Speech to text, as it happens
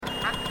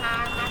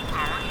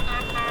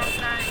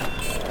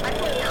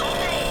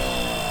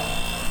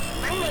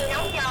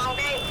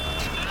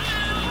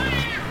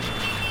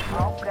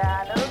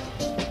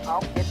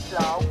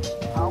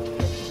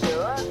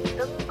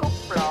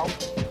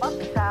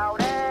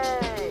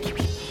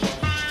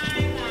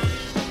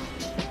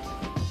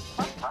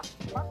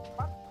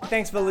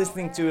thanks for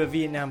listening to a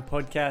Vietnam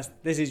podcast.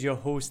 This is your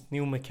host,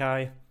 Neil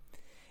Mackay.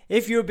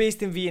 If you're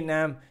based in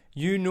Vietnam,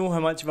 you know how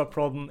much of a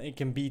problem it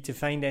can be to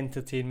find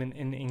entertainment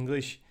in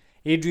English.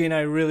 Adrian and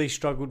I really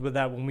struggled with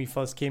that when we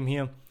first came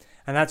here,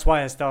 and that's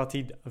why I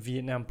started a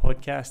Vietnam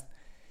podcast.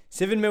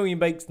 7 Million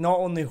Bikes not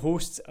only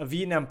hosts a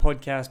Vietnam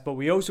podcast, but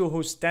we also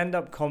host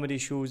stand-up comedy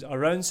shows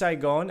around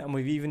Saigon, and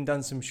we've even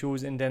done some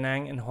shows in Da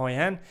Nang and Hoi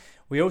An.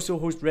 We also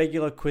host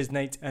regular quiz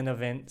nights and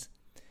events.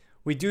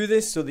 We do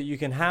this so that you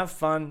can have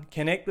fun,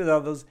 connect with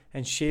others,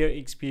 and share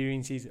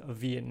experiences of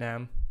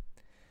Vietnam.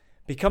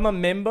 Become a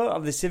member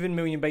of the 7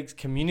 Million Bikes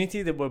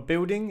community that we're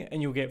building,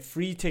 and you'll get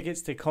free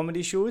tickets to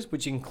comedy shows,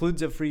 which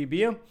includes a free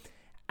beer,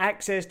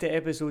 access to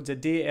episodes a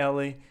day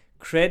early,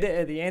 credit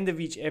at the end of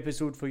each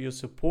episode for your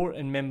support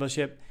and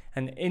membership,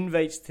 and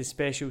invites to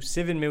special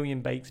 7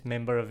 Million Bikes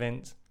member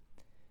events.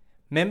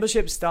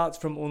 Membership starts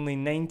from only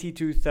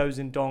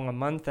 92,000 dong a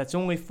month. That's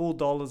only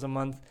 $4 a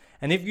month.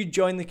 And if you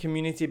join the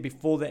community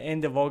before the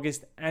end of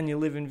August and you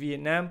live in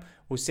Vietnam,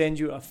 we'll send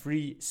you a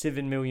free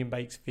 7 Million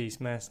Bikes face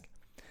mask.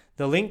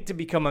 The link to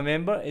become a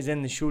member is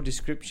in the show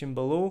description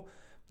below.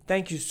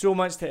 Thank you so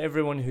much to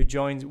everyone who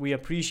joins. We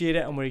appreciate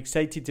it and we're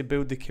excited to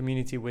build the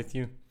community with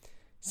you.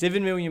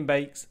 7 Million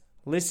Bikes.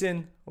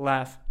 Listen,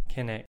 laugh,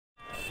 connect.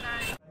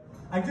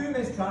 I do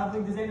miss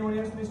travelling. Does anyone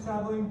else miss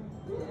travelling?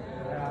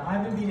 Yeah. I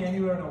haven't been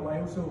anywhere in a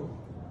while, so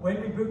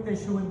when we booked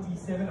this show in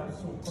D7, I was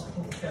so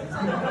fucking excited.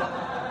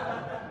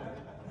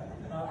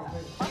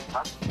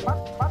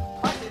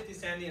 I said to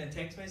Sandy in a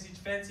text message,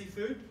 fancy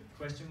food? ?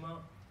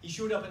 He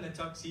showed up in a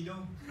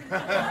tuxedo.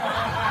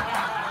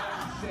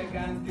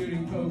 Seconds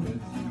during COVID.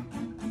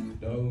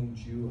 Don't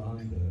you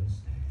understand?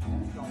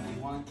 There's only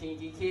one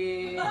kinky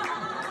kid.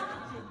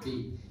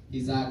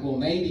 He's like, well,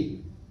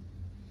 maybe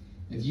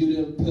if you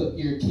didn't put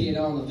your kid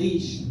on a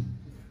leash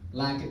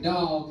like a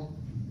dog,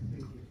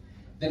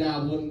 then I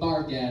wouldn't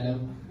bark at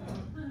him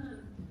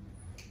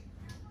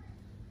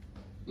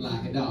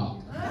like a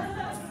dog.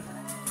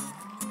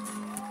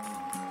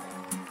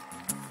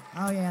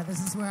 Oh yeah, this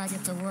is where I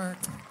get to work.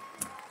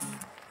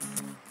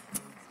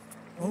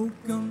 Oh,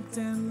 come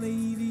down,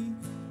 lady,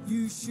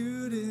 you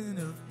shouldn't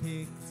have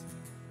picked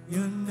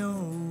your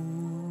nose.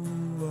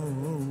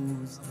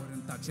 I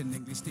wouldn't touch an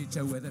English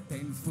teacher with a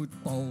 10-foot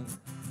pole.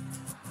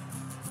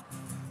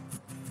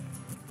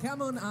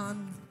 Come on,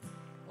 Anne.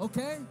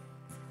 Okay?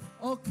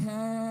 Okay.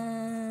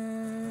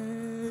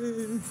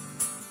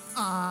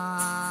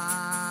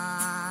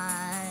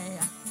 I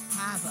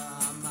have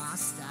a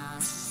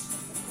mustache.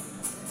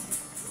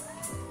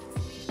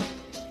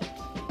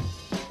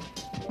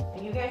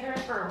 You guys are in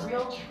for a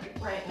real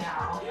treat right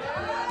now.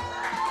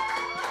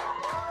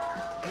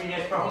 Where you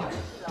guys from?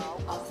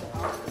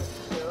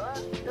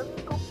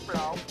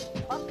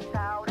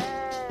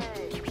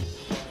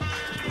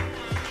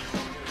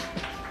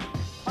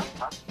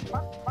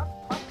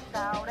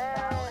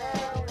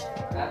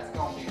 That's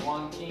gonna be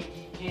one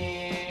kinky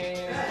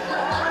kid.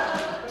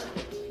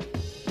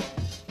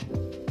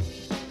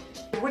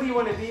 What do you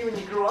want to be when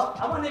you grow up?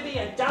 I want to be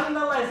a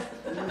journalist.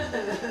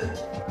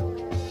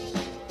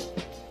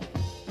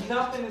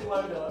 Nothing is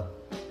louder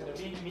than a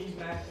Vietnamese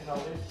man in a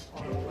lift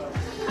on the bus.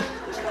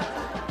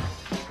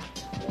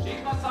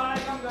 She's my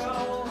Saigon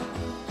girl.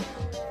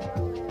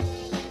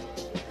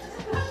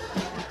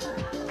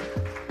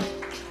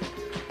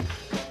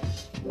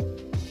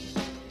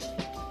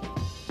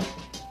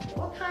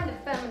 What kind of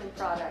feminine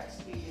products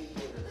do you use?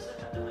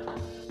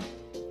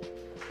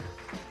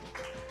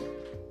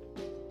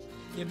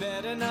 You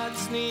better not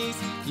sneeze,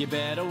 you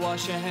better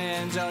wash your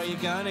hands or you're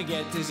gonna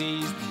get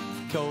diseased.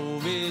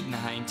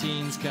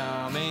 COVID-19's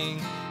coming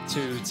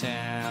to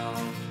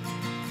town.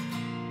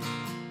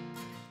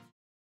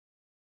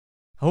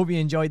 I hope you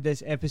enjoyed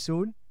this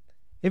episode.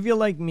 If you're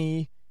like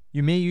me,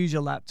 you may use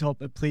your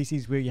laptop at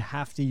places where you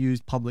have to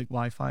use public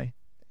Wi-Fi.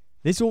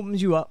 This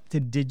opens you up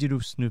to digital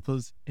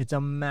snoopers. It's a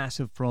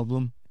massive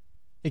problem.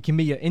 It can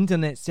be your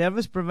internet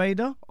service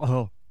provider,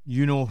 or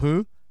you know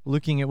who,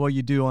 looking at what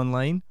you do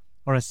online,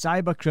 or a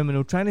cyber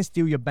criminal trying to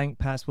steal your bank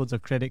passwords or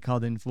credit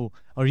card info,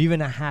 or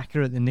even a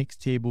hacker at the next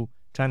table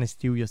trying to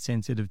steal your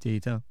sensitive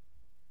data.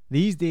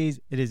 These days,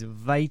 it is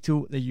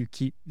vital that you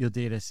keep your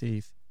data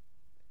safe.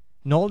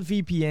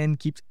 NordVPN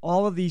keeps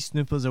all of these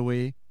snoopers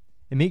away.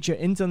 It makes your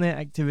internet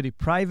activity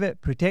private,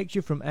 protects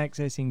you from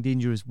accessing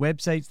dangerous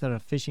websites that are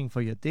phishing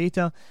for your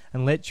data,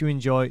 and lets you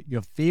enjoy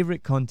your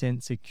favorite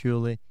content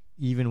securely,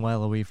 even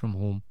while away from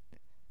home.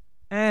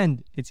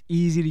 And it's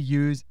easy to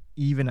use,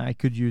 even I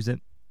could use it.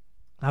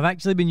 I've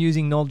actually been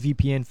using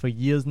NordVPN for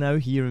years now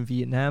here in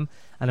Vietnam,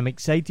 and I'm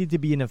excited to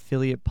be an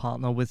affiliate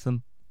partner with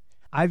them.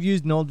 I've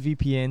used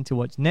NordVPN to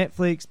watch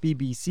Netflix,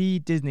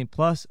 BBC, Disney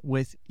Plus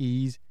with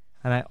ease,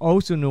 and I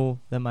also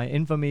know that my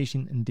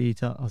information and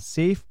data are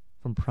safe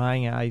from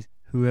prying eyes,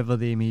 whoever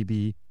they may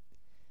be.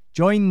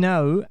 Join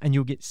now and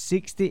you'll get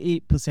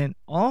 68%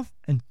 off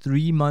and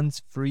 3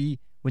 months free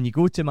when you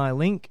go to my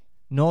link,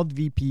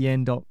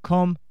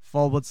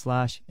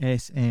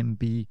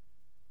 nordvpn.com/SMB.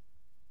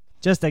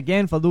 Just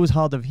again, for those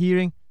hard of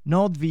hearing,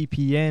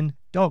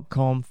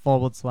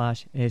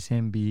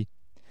 nordvpn.com/SMB.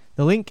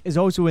 The link is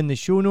also in the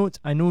show notes.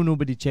 I know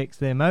nobody checks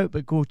them out,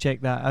 but go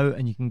check that out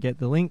and you can get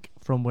the link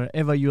from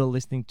wherever you're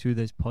listening to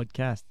this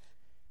podcast.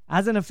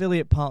 As an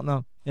affiliate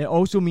partner, it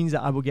also means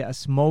that I will get a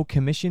small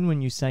commission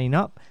when you sign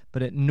up,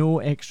 but at no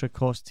extra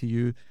cost to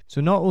you. So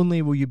not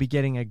only will you be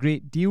getting a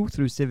great deal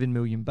through 7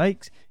 Million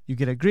Bikes, you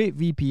get a great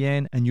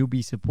VPN and you'll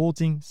be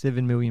supporting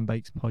 7 Million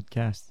Bikes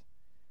podcast.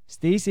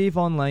 Stay safe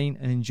online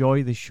and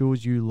enjoy the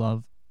shows you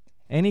love.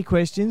 Any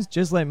questions,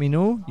 just let me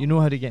know. You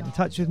know how to get in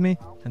touch with me.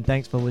 And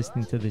thanks for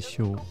listening to this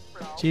show.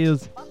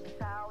 Cheers.